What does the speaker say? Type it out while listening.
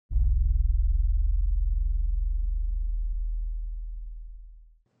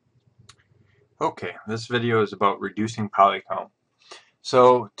Okay, this video is about reducing poly count.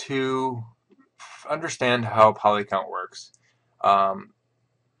 So to understand how poly count works, um,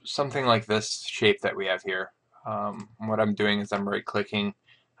 something like this shape that we have here, what I'm doing is I'm right clicking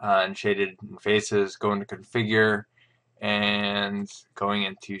on shaded faces, going to configure, and going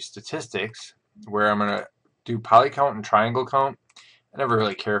into statistics where I'm going to do poly count and triangle count. I never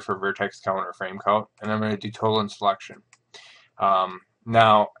really care for vertex count or frame count, and I'm going to do total and selection.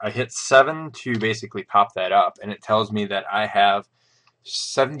 Now I hit 7 to basically pop that up, and it tells me that I have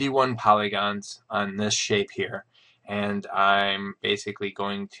 71 polygons on this shape here, and I'm basically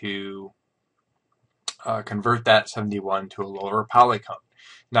going to convert that 71 to a lower poly count.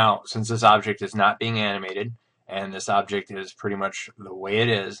 Now, since this object is not being animated, and this object is pretty much the way it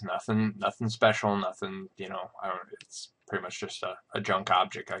is, nothing special, nothing, it's pretty much just a junk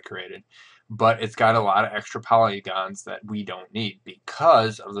object I created. But it's got a lot of extra polygons that we don't need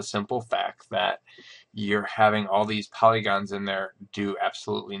because of the simple fact that you're having all these polygons in there do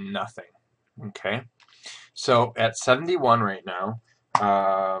absolutely nothing. Okay? So at 71 right now,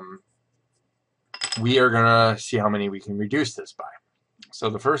 we are going to see how many we can reduce this by. So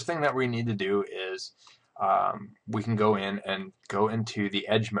the first thing that we need to do is we can go in and go into the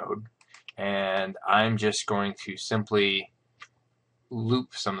edge mode, and I'm just going to simply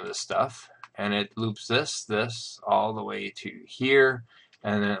loop some of this stuff, and it loops this all the way to here,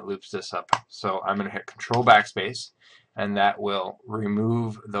 and then it loops this up. So I'm going to hit Control Backspace, and that will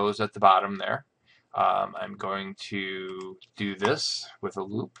remove those at the bottom there. I'm going to do this with a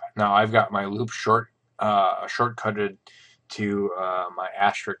loop. Now I've got my loop shortcutted to my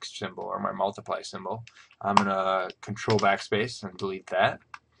asterisk symbol or my multiply symbol. I'm going to Control Backspace and delete that.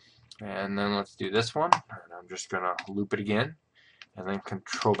 And then let's do this one. And I'm just going to loop it again, and then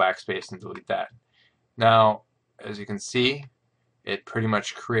Control Backspace and delete that. Now, as you can see, it pretty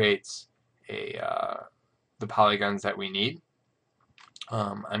much creates the polygons that we need.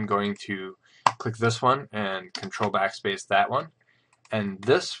 I'm going to click this one and Control Backspace that one. And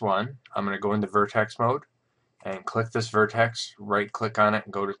this one, I'm going to go into vertex mode and click this vertex, right click on it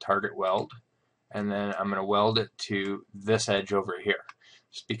and go to target weld. And then I'm going to weld it to this edge over here,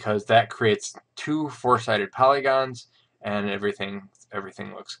 just because that creates two four-sided polygons, and everything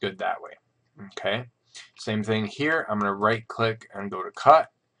looks good that way. Okay, same thing here. I'm going to right click and go to cut,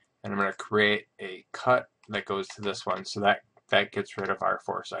 and I'm going to create a cut that goes to this one, so that gets rid of our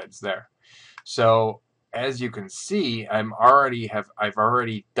four sides there. So as you can see, I've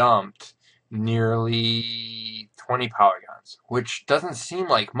already dumped nearly 20 polygons, which doesn't seem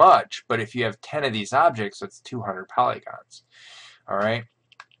like much, but if you have 10 of these objects, that's 200 polygons. All right.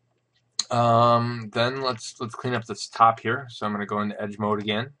 Then let's clean up this top here. So I'm going to go into edge mode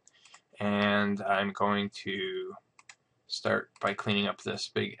again, and I'm going to start by cleaning up this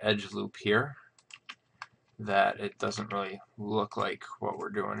big edge loop here that it doesn't really look like what we're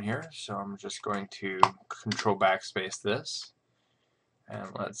doing here. So I'm just going to Control Backspace this, and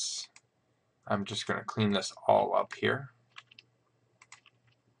I'm just going to clean this all up here.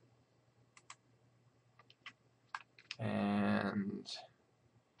 And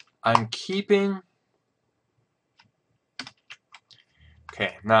I'm keeping,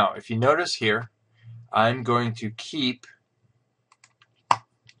 okay, now if you notice here, I'm going to keep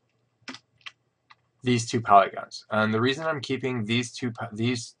these two polygons. And the reason I'm keeping these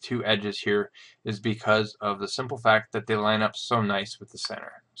two edges here is because of the simple fact that they line up so nice with the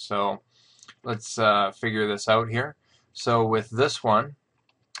center. So let's figure this out here. So with this one,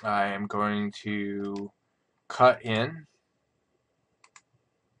 I am going to cut in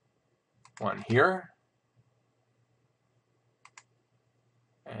one here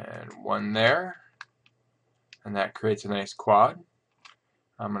and one there, and that creates a nice quad.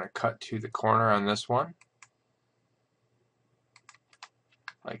 I'm going to cut to the corner on this one,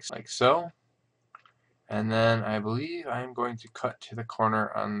 like so. And then I believe I'm going to cut to the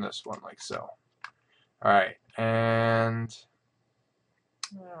corner on this one, like so. Alright, and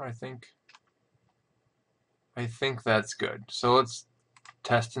I think that's good. So let's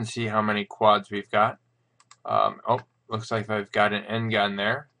test and see how many quads we've got. Oh, looks like I've got an end gun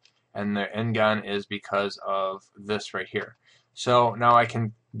there, and the end gun is because of this right here. So now I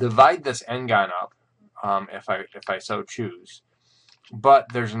can divide this end gun up if I so choose. But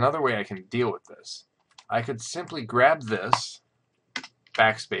there's another way I can deal with this. I could simply grab this,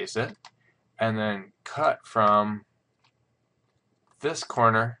 backspace it, and then cut from this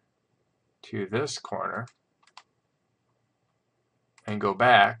corner to this corner and go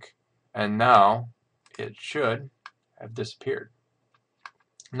back, and now it should have disappeared.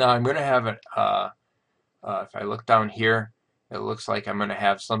 Now I'm going to have it, if I look down here, it looks like I'm going to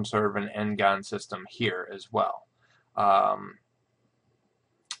have some sort of an n-gon system here as well.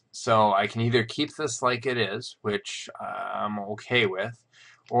 So I can either keep this like it is, which I'm okay with,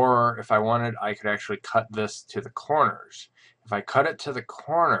 or if I wanted, I could actually cut this to the corners. If I cut it to the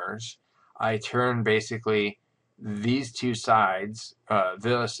corners, I turn basically these two sides,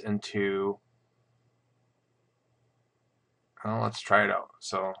 this into, well, let's try it out.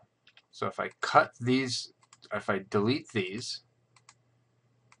 So if I cut these, if I delete these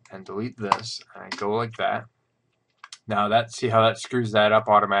and delete this, and I go like that, now see how that screws that up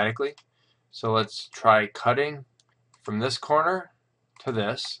automatically? So let's try cutting from this corner to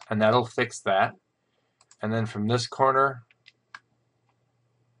this, and that'll fix that. And then from this corner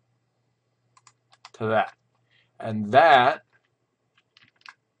to that. And that,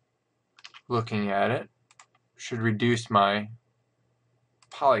 looking at it, should reduce my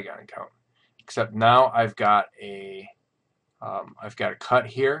polygon count. Except now I've got a cut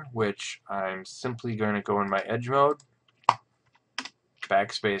here, which I'm simply going to go in my edge mode,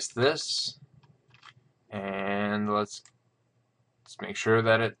 backspace this, and let's make sure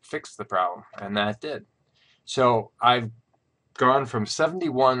that it fixed the problem, and that did. So I've gone from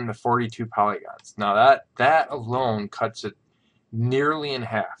 71 to 42 polygons. Now that alone cuts it nearly in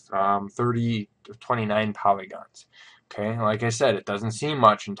half, 30 to 29 polygons. Okay, like I said, it doesn't seem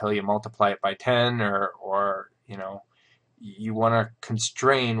much until you multiply it by 10, or you know, you want to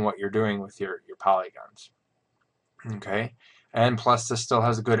constrain what you're doing with your polygons. Okay, and plus this still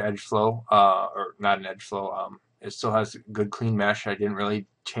has a good edge flow, or not an edge flow. It still has good clean mesh. I didn't really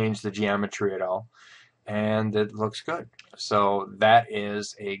change the geometry at all, and it looks good. So that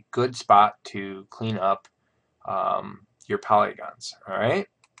is a good spot to clean up your polygons. All right.